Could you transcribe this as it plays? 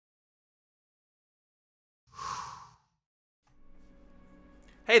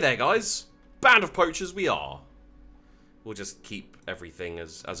Hey there, guys. Band of poachers we are. We'll just keep everything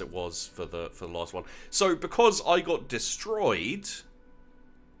as it was for the last one. So, because I got destroyed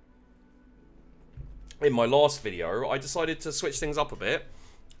in my last video, I decided to switch things up a bit,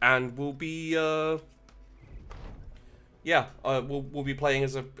 and we'll be we'll be playing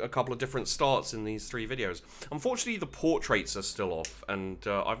as a couple of different starts in these 3 videos. Unfortunately, the portraits are still off, and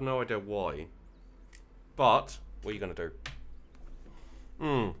I've no idea why. But what are you gonna do?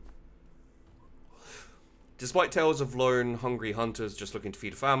 Despite tales of lone, hungry hunters just looking to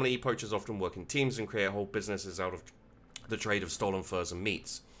feed a family, poachers often work in teams and create whole businesses out of the trade of stolen furs and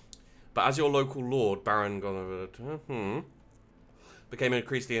meats. But as your local lord, Baron became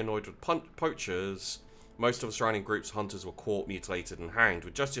increasingly annoyed with poachers, most of the surrounding groups of hunters were caught, mutilated, and hanged.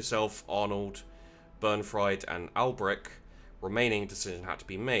 With just yourself, Arnold, Bernfried, and Albrecht remaining, a decision had to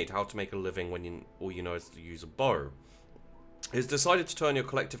be made. How to make a living when all you know is to use a bow. It was decided to turn your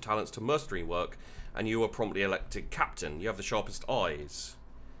collective talents to mercenary work, and you were promptly elected captain. You have the sharpest eyes.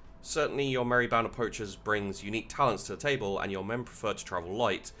 Certainly, your merry band of poachers brings unique talents to the table, and your men prefer to travel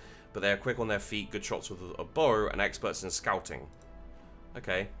light, but they are quick on their feet, good shots with a bow, and experts in scouting.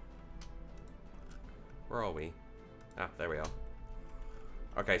 Okay. Where are we? Ah, there we are.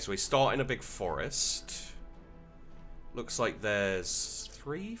 Okay, so we start in a big forest. Looks like there's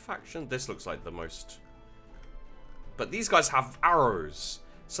 3 factions. This looks like the most... But these guys have arrows.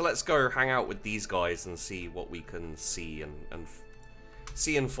 So let's go hang out with these guys and see what we can see and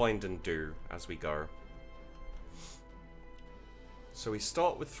find and do as we go. So we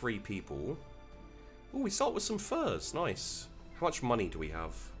start with 3 people. Oh, we start with some furs. Nice. How much money do we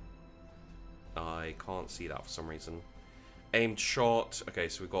have? I can't see that for some reason. Aimed shot. Okay,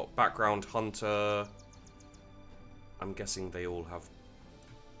 so we've got background hunter. I'm guessing they all have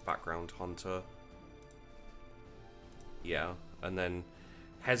background hunter. Yeah, and then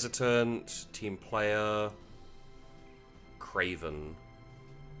hesitant, team player, craven.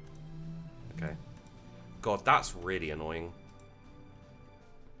 Okay. God, that's really annoying.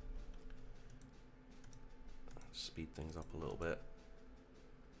 Speed things up a little bit.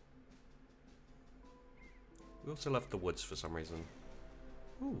 We also left the woods for some reason.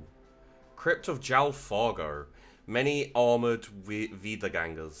 Ooh. Crypt of Jalfargo. Many armored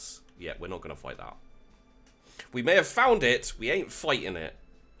Wiedergangers. Yeah, we're not going to fight that. We may have found it, we ain't fighting it.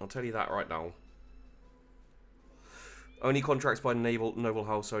 I'll tell you that right now. Only contracts by noble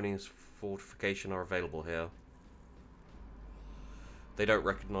house owning fortification are available here. They don't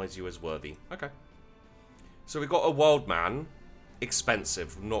recognize you as worthy. Okay. So we've got a wild man.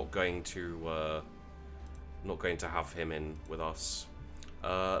 Expensive. Not going to have him in with us.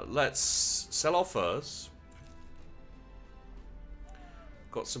 Let's sell our furs.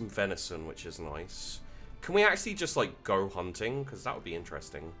 Got some venison, which is nice. Can we actually just, like, go hunting? Because that would be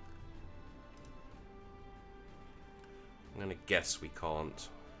interesting. I'm going to guess we can't.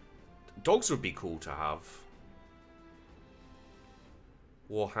 Dogs would be cool to have.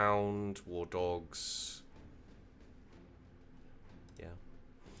 Warhound, war dogs. Yeah.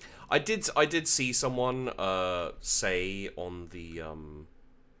 I did see someone say on the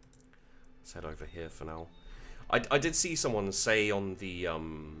let's head over here for now. I did see someone say on the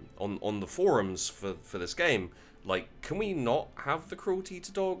on the forums for this game, like, can we not have the cruelty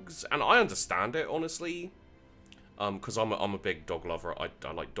to dogs? And I understand it, honestly, because I'm a big dog lover. I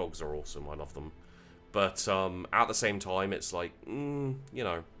like dogs are awesome. I love them, but at the same time, it's like, you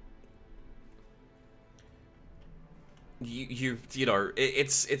know, you know,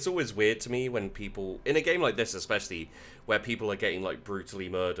 it's always weird to me when people in a game like this, especially where people are getting like brutally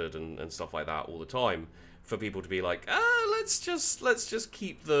murdered and stuff like that all the time. For people to be like, let's just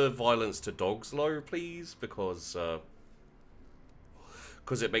keep the violence to dogs low, please, because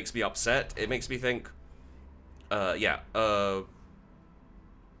it makes me upset. It makes me think, more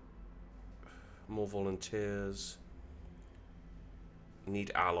volunteers. Need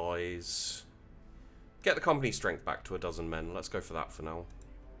allies. Get the company strength back to 12 men. Let's go for that for now.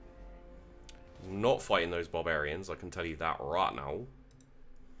 Not fighting those barbarians, I can tell you that right now.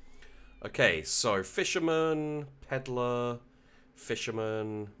 Okay, so fisherman, peddler,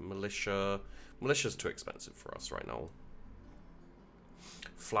 fisherman, militia. Militia's too expensive for us right now.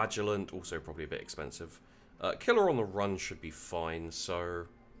 Flagellant, also probably a bit expensive. Killer on the run should be fine, so...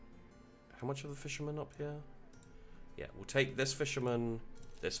 How much are the fishermen up here? Yeah, we'll take this fisherman,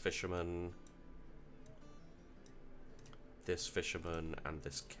 this fisherman, this fisherman, and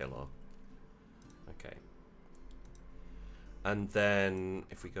this killer. Okay. And then,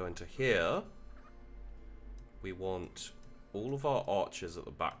 if we go into here, we want all of our archers at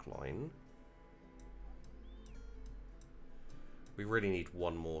the back line. We really need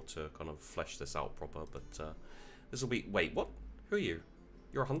one more to kind of flesh this out proper, but this will be... Wait, what? Who are you?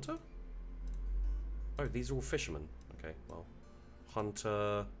 You're a hunter? Oh, these are all fishermen. Okay, well.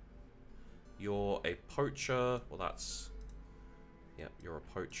 Hunter. You're a poacher. Well, that's... Yeah, you're a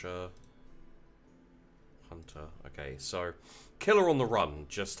poacher. Hunter. Okay, so... Killer on the run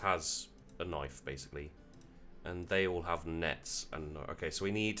just has a knife, basically. And they all have nets. And okay, so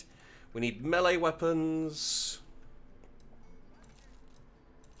we need melee weapons.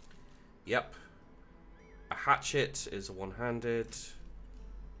 Yep. A hatchet is a one-handed.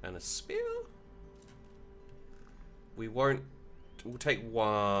 And a spear? We'll take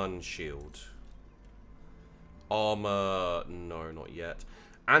one shield. Armor, no, not yet.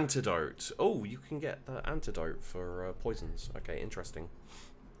 Antidote. Oh, you can get the antidote for poisons. Okay, interesting.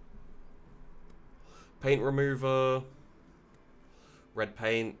 Paint remover. Red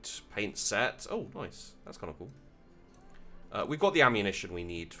paint. Paint set. Oh, nice. That's kind of cool. We've got the ammunition we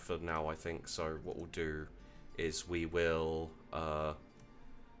need for now, I think. So what we'll do is we will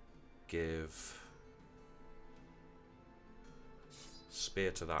give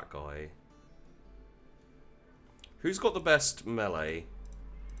spear to that guy. Who's got the best melee?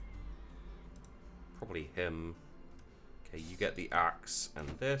 Probably him. Okay, you get the axe and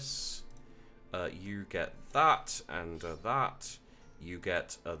this. You get that and that. You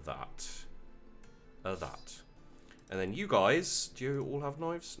get that. That. And then you guys, do you all have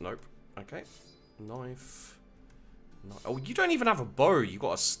knives? Nope. Okay. Knife. Oh, you don't even have a bow. You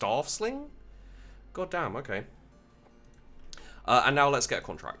got a staff sling? God damn, okay. And now let's get a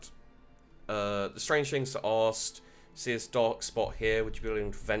contract. The strange things to ask. See this dark spot here. Would you be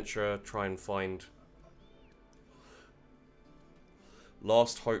willing to venture, try and find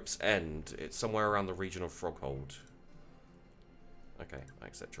Last Hope's End? It's somewhere around the region of Froghold. Okay, I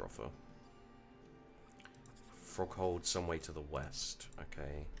accept your offer. Froghold some way to the west.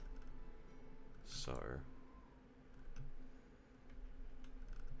 Okay. So...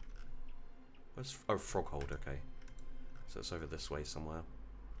 Where's... Oh, Froghold, okay. So it's over this way somewhere.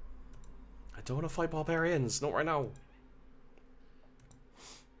 I don't want to fight barbarians. Not right now.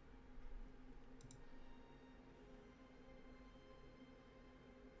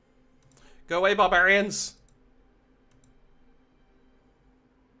 Go away, barbarians!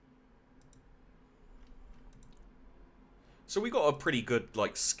 So we got a pretty good,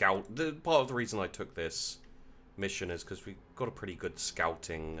 like, scout... part of the reason I took this mission is because we got a pretty good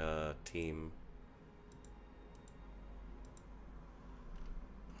scouting team.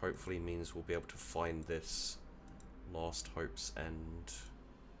 Hopefully means we'll be able to find this Last Hope's End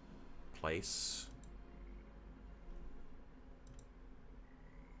place.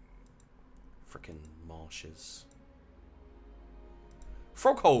 Frickin' marshes.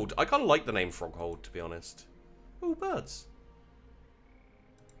 Froghold! I kind of like the name Froghold, to be honest. Ooh, birds.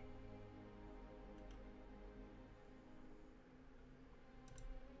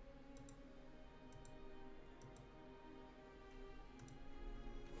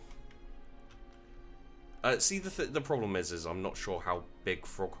 See, the problem is I'm not sure how big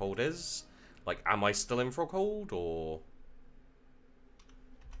Froghold is. Like, am I still in Froghold, or...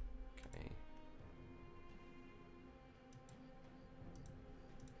 Okay.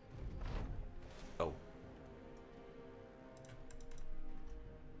 Oh.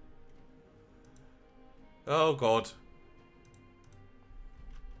 Oh, God.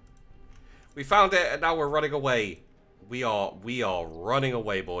 We found it, and now we're running away. We are running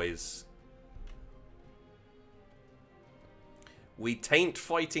away, boys. We tain't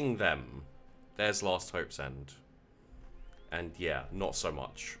fighting them. There's Last Hope's End. And yeah, not so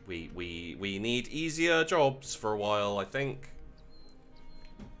much. We need easier jobs for a while, I think.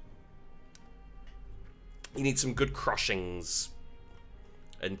 You need some good crushings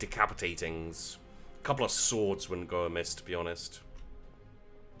and decapitatings. A couple of swords wouldn't go amiss, to be honest.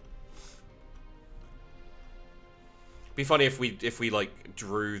 Be funny if we like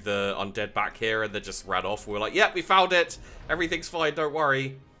drew the undead back here and they just ran off. We were like, "Yep, we found it. Everything's fine. Don't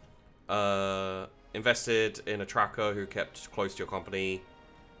worry." Invested in a tracker who kept close to your company.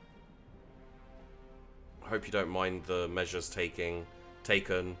 Hope you don't mind the measures taken.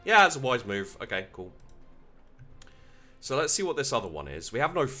 Yeah, it's a wise move. Okay, cool. So let's see what this other one is. We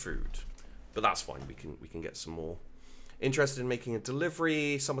have no food, but that's fine. We can get some more. Interested in making a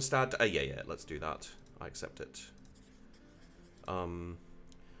delivery? Summerstad? Yeah. Let's do that. I accept it.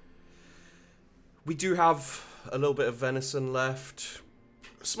 We do have a little bit of venison left.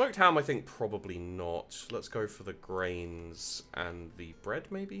 Smoked ham, I think probably not. Let's go for the grains and the bread,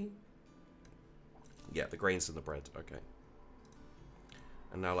 maybe? Yeah, the grains and the bread. Okay.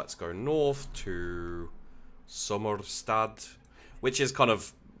 And now let's go north to Sommerstad. which is kind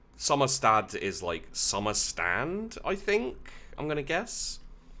of Summerstad is like summer stand, I think. I'm gonna guess,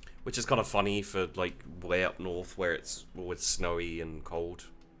 which is kind of funny for like way up north where it's always snowy and cold.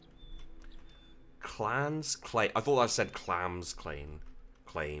 Clans claim. I thought I said clams claim.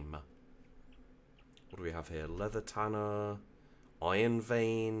 What do we have here? Leather tanner, iron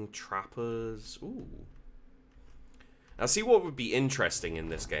vein, trappers. Ooh. Now, see what would be interesting in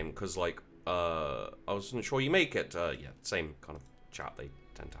this game, because like I wasn't sure you make it. Yeah, same kind of chat they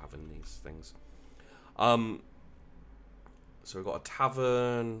tend to have in these things. So we've got a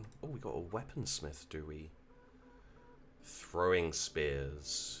tavern. Oh, we got a weaponsmith, do we? Throwing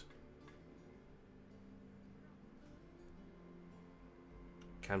spears.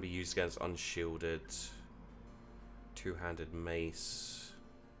 Can be used against unshielded. Two-handed mace.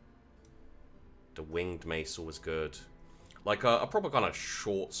 The winged mace always good. Like a proper kind of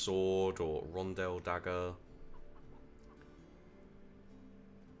short sword or rondel dagger.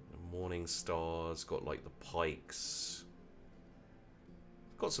 The morning stars. Got like the pikes.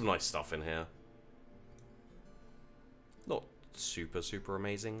 Got some nice stuff in here. Not super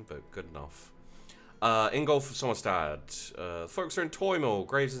amazing, but good enough. Ingolf of Sommerstad. Folks are in toy mill.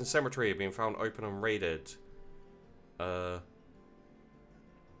 Graves and cemetery are being found open and raided.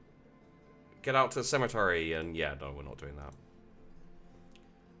 Get out to the cemetery. And yeah, no, we're not doing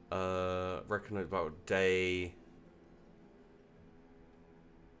that. Reckon about day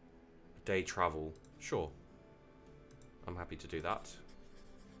travel. Sure. I'm happy to do that.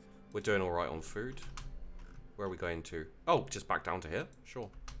 We're doing alright on food. Where are we going to? Oh, just back down to here? Sure.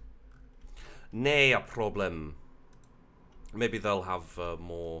 Nay, a problem. Maybe they'll have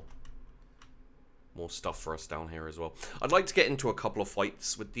more stuff for us down here as well. I'd like to get into a couple of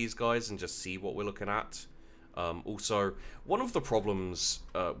fights with these guys and just see what we're looking at. Also, one of the problems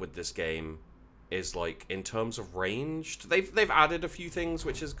with this game is like in terms of ranged. They've added a few things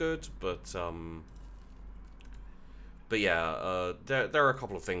which is good, but yeah, there are a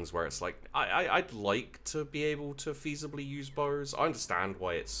couple of things where it's like I'd like to be able to feasibly use bows. I understand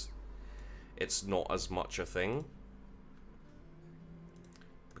why it's not as much a thing.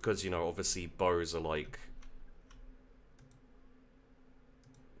 Because, you know, obviously bows are like...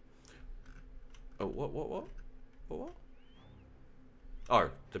 Oh, what? Oh,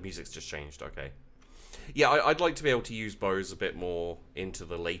 the music's just changed, okay. Yeah, I'd like to be able to use bows a bit more into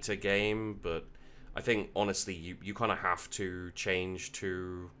the later game, but I think, honestly, you kind of have to change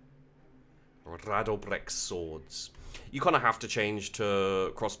to... Radobrecht swords. You kind of have to change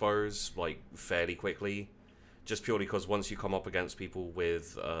to crossbows, like, fairly quickly. Just purely because once you come up against people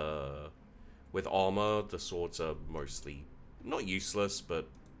with armor, the swords are mostly, not useless, but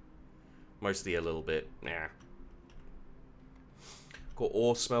mostly a little bit, nah. Got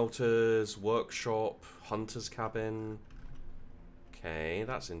ore smelters, workshop, hunter's cabin. Okay,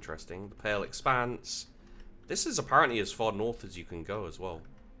 that's interesting. The Pale Expanse. This is apparently as far north as you can go as well.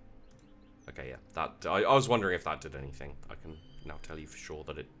 Okay, yeah. That I was wondering if that did anything. I can now tell you for sure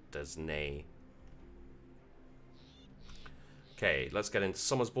that it does nay. Okay, let's get into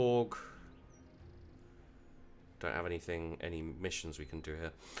Summersborg. Don't have any missions we can do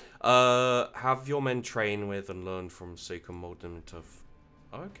here. Have your men train with and learn from so you can mold them into...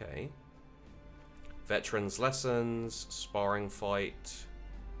 Okay. Veterans lessons, sparring fight.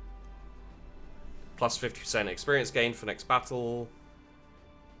 Plus 50% experience gain for next battle.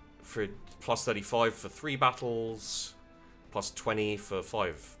 For plus 35 for 3 battles. Plus 20 for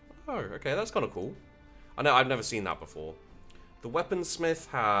 5. Oh, okay, that's kind of cool. I know, I've never seen that before. The weaponsmith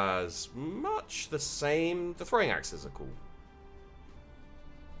has much the same. The throwing axes are cool.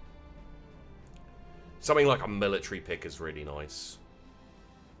 Something like a military pick is really nice.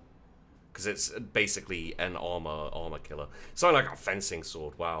 Because it's basically an armor killer. Something like a fencing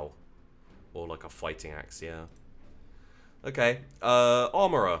sword, wow. Or like a fighting axe, yeah. Okay,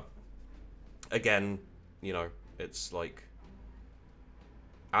 armorer. Again, you know, it's like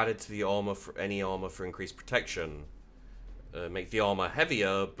added to the armor for any armor for increased protection. Make the armor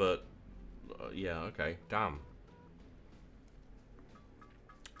heavier, but yeah, okay, damn.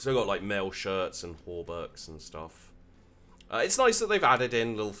 So got like mail shirts and hauberks and stuff. It's nice that they've added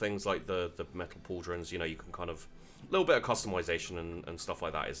in little things like the metal pauldrons. You know, you can kind of a little bit of customization and stuff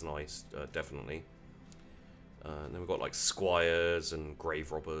like that is nice, definitely. And then we've got like squires and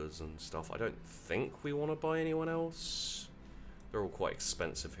grave robbers and stuff. I don't think we want to buy anyone else. They're all quite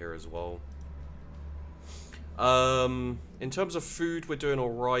expensive here as well. In terms of food, we're doing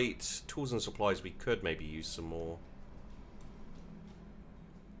alright. Tools and supplies, we could maybe use some more.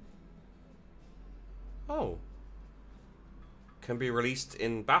 Oh. Can be released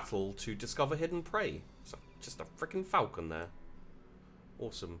in battle to discover hidden prey. So just a freaking falcon there.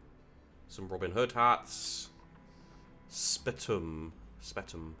 Awesome. Some Robin Hood hats. Spetum.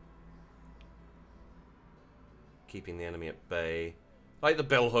 Spetum. Keeping the enemy at bay. Like, the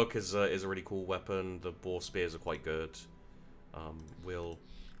billhook is a really cool weapon. The boar spears are quite good. We'll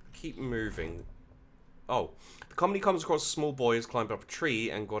keep moving. Oh, the company comes across a small boy who's climbed up a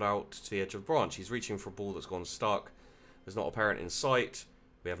tree and got out to the edge of the branch. He's reaching for a ball that's gone stuck. There's not a parent in sight.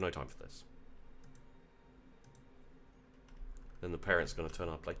 We have no time for this. Then the parent's going to turn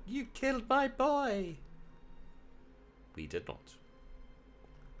up like, you killed my boy. We did not.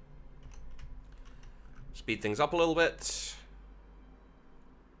 Speed things up a little bit.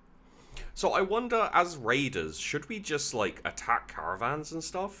 So I wonder, as raiders, should we just, like, attack caravans and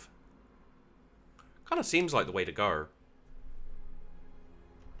stuff? Kind of seems like the way to go.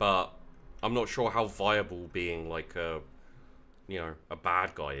 But I'm not sure how viable being, like, a, you know, a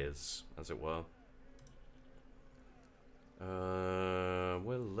bad guy is, as it were.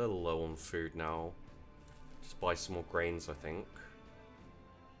 We're a little low on food now. Just buy some more grains, I think.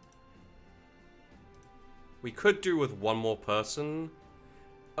 We could do with one more person.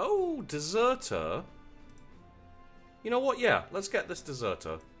 Oh, deserter. You know what? Yeah, let's get this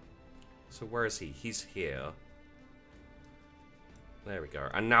deserter. So where is he? He's here. There we go.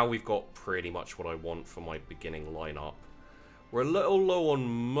 And now we've got pretty much what I want for my beginning lineup. We're a little low on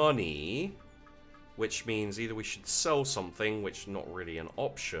money, which means either we should sell something, which is not really an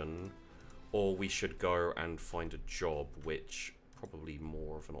option, or we should go and find a job, which probably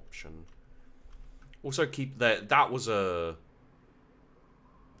more of an option. Also keep that was a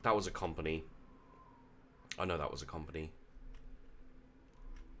company. I know that was a company.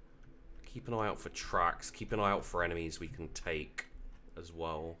 Keep an eye out for tracks. Keep an eye out for enemies we can take as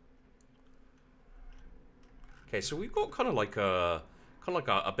well. Okay, so we've got kind of like a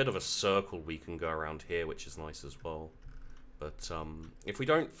bit of a circle we can go around here, which is nice as well. But if we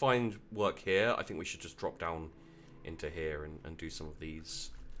don't find work here, I think we should just drop down into here and do some of these.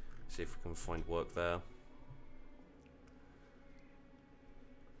 See if we can find work there.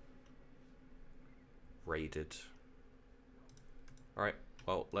 Raided. Alright,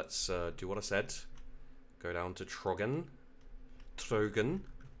 well, let's do what I said. Go down to Trogan.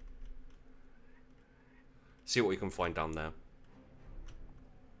 See what we can find down there.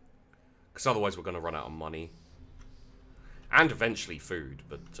 Because otherwise we're going to run out of money. And eventually food,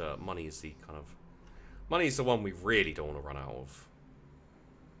 but money is the kind of... Money is the one we really don't want to run out of.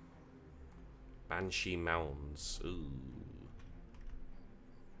 Banshee Mounds. Ooh.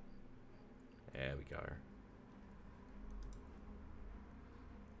 There we go.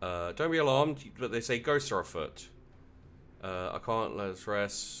 Don't be alarmed, but they say ghosts are afoot. I can't let us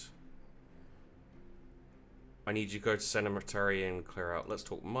rest. I need you to go to cemetery and clear out. Let's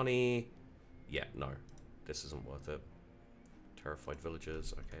talk money. Yeah, no. This isn't worth it. Terrified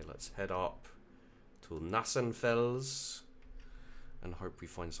villagers. Okay, let's head up to Nassenfels and hope we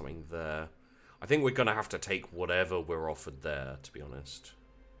find something there. I think we're going to have to take whatever we're offered there, to be honest.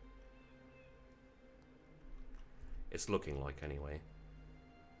 It's looking like, anyway.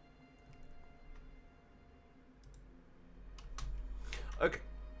 Okay.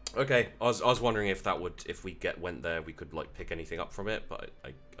 Okay, I was wondering if that would, if we went there, we could like pick anything up from it, but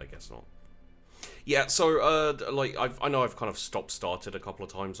I guess not. Yeah, so like I know I've kind of started a couple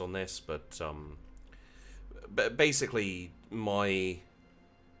of times on this, but basically my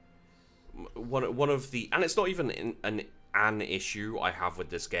one of the, and it's not even an issue I have with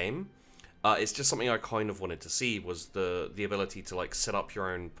this game. It's just something I kind of wanted to see, was the ability to like set up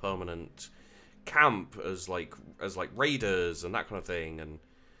your own permanent camp as like raiders and that kind of thing, and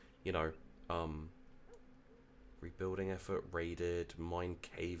you know, rebuilding effort, raided, mine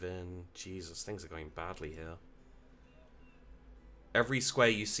cave-in. Jesus, things are going badly here. Every square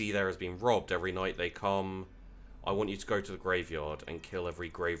you see there has been robbed. Every night they come. I want you to go to the graveyard and kill every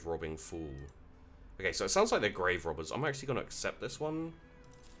grave robbing fool. Okay, so it sounds like they're grave robbers. I'm actually going to accept this one.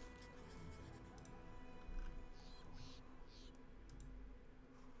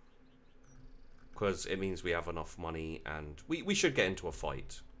 Because it means we have enough money and we should get into a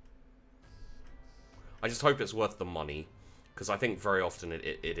fight. I just hope it's worth the money, because I think very often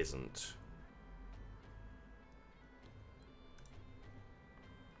it isn't.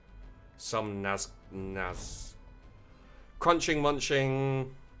 Some crunching,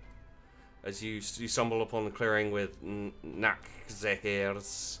 munching, as you stumble upon the clearing with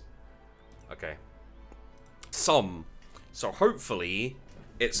Nakzehirs. Okay. Some. So hopefully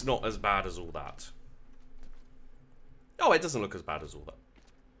it's not as bad as all that. Oh, it doesn't look as bad as all that.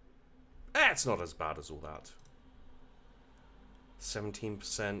 It's not as bad as all that.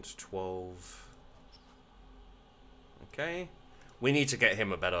 17%, 12. Okay. We need to get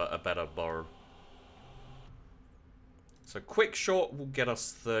him a better bow. So quick shot will get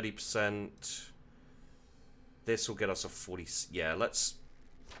us 30%. This will get us a 40. Yeah, let's.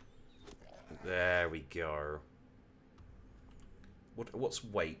 There we go. What's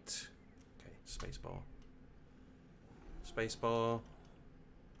weight? Okay, spacebar. Spacebar.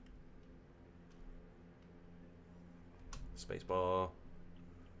 Spacebar.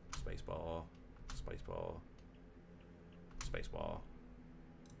 Spacebar. Spacebar. Spacebar.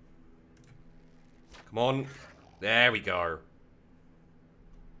 Come on. There we go.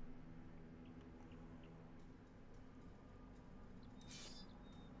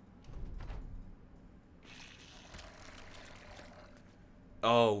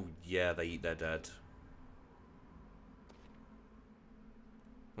 Oh, yeah, they're dead.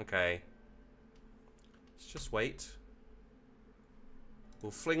 Okay. Let's just wait.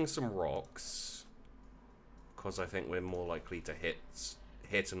 We'll fling some rocks. Because I think we're more likely to hit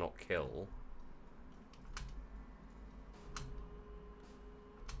and not kill.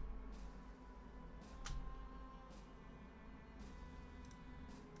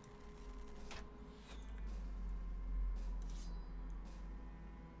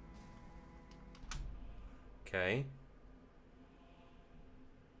 Okay.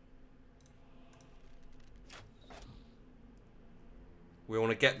 We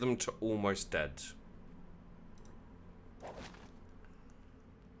want to get them to almost dead.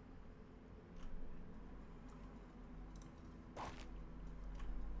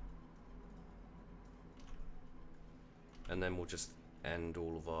 And then we'll just end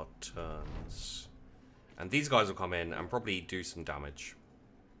all of our turns. And these guys will come in and probably do some damage.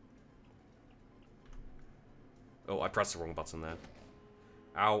 Oh, I pressed the wrong button there.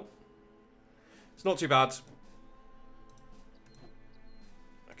 Ow. It's not too bad.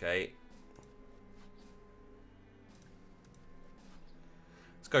 Okay.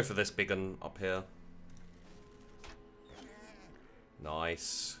 Let's go for this big one up here.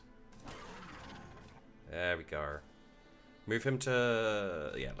 Nice. There we go. Move him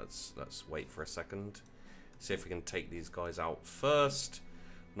to... Yeah, let's wait for a second. See if we can take these guys out first.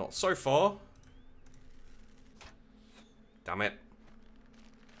 Not so far. Damn it.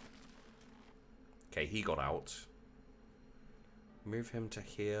 Okay, he got out. Move him to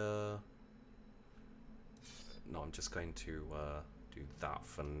here. No, I'm just going to do that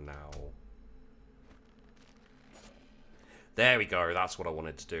for now. There we go. That's what I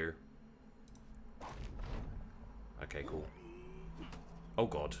wanted to do. Okay, cool. Oh,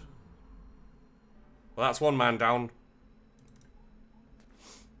 God. Well, that's one man down.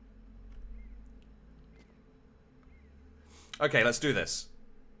 Okay, let's do this.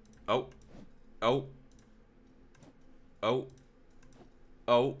 Oh. Oh. Oh.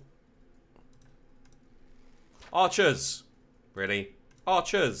 Oh. Archers. Really?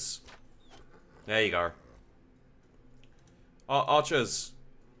 Archers. There you go. Archers.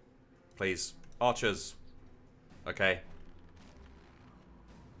 Please. Archers. Okay.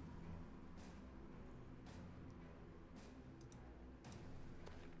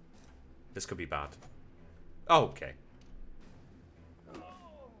 This could be bad. Oh, okay.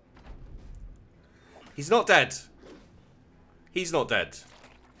 He's not dead. He's not dead.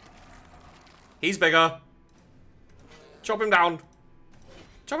 He's bigger. Chop him down.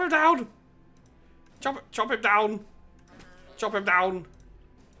 Chop him down. Chop him down. Chop him down.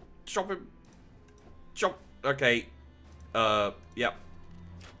 Chop him. Chop. Okay. Yep.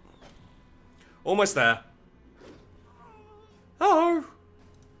 Almost there. Oh.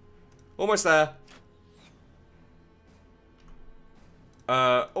 Almost there.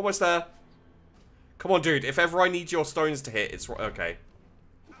 Almost there. Come on, dude. If ever I need your stones to hit, it's... Okay.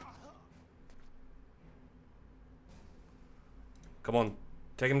 Come on.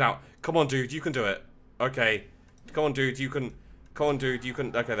 Take him down. Come on, dude. You can do it. Okay. Come on, dude. You can... Come on, dude. You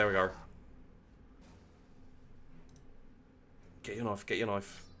can... Okay, there we go. Get your knife. Get your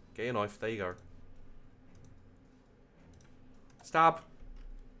knife. Get your knife. There you go. Stab.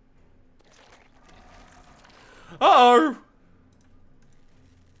 Uh-oh!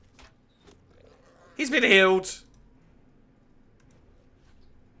 He's been healed.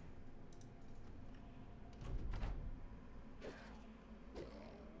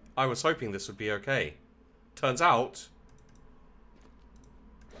 I was hoping this would be okay. Turns out,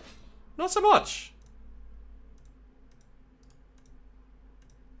 not so much.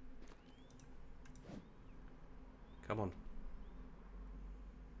 Come on.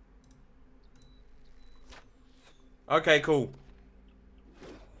 Okay, cool.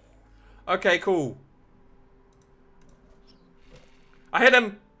 Okay, cool. I hit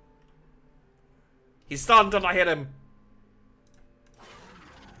him. He's stunned and I hit him.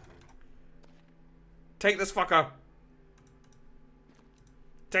 Take this fucker.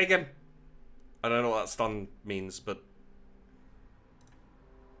 Take him. I don't know what that stun means, but...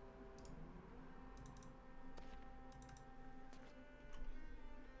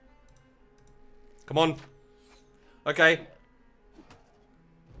 Come on. Okay.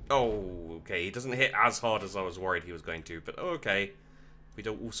 Oh, okay. He doesn't hit as hard as I was worried he was going to, but okay. We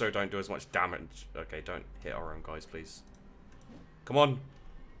also don't do as much damage. Okay, don't hit our own guys, please. Come on.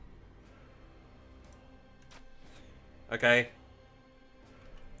 Okay.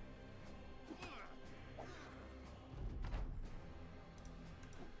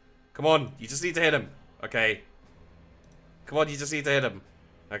 Come on, you just need to hit him. Okay. Come on, you just need to hit him.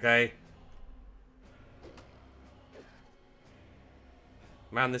 Okay.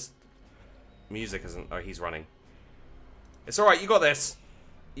 Man, this music isn't... Oh, he's running. It's alright, you got this.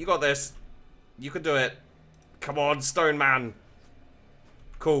 You got this. You can do it. Come on, Stone Man.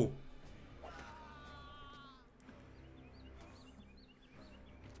 Cool.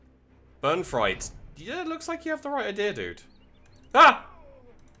 Burn fried. Yeah, it looks like you have the right idea, dude. Ah!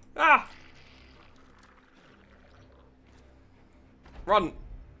 Ah! Run!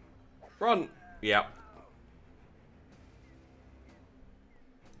 Run! Yeah.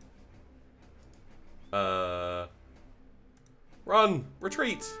 Run!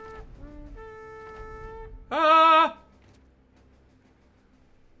 Retreat! Ah!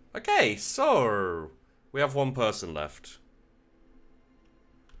 Okay, so... We have one person left.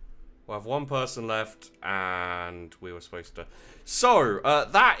 We have one person left, and we were supposed to... So,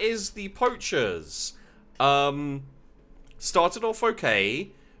 that is the poachers. Started off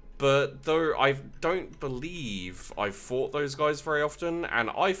okay, but though I don't believe I've fought those guys very often, and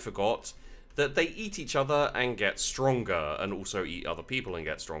I forgot that they eat each other and get stronger, and also eat other people and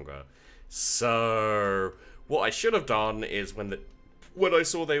get stronger. So, what I should have done is when I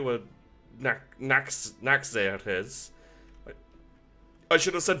saw they were Naxxers, I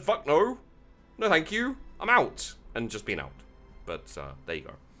should have said, fuck no. No thank you. I'm out. And just been out. But, there you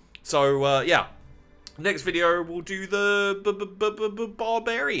go. So, yeah. Next video, we'll do the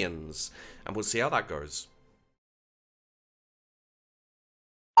barbarians. And we'll see how that goes.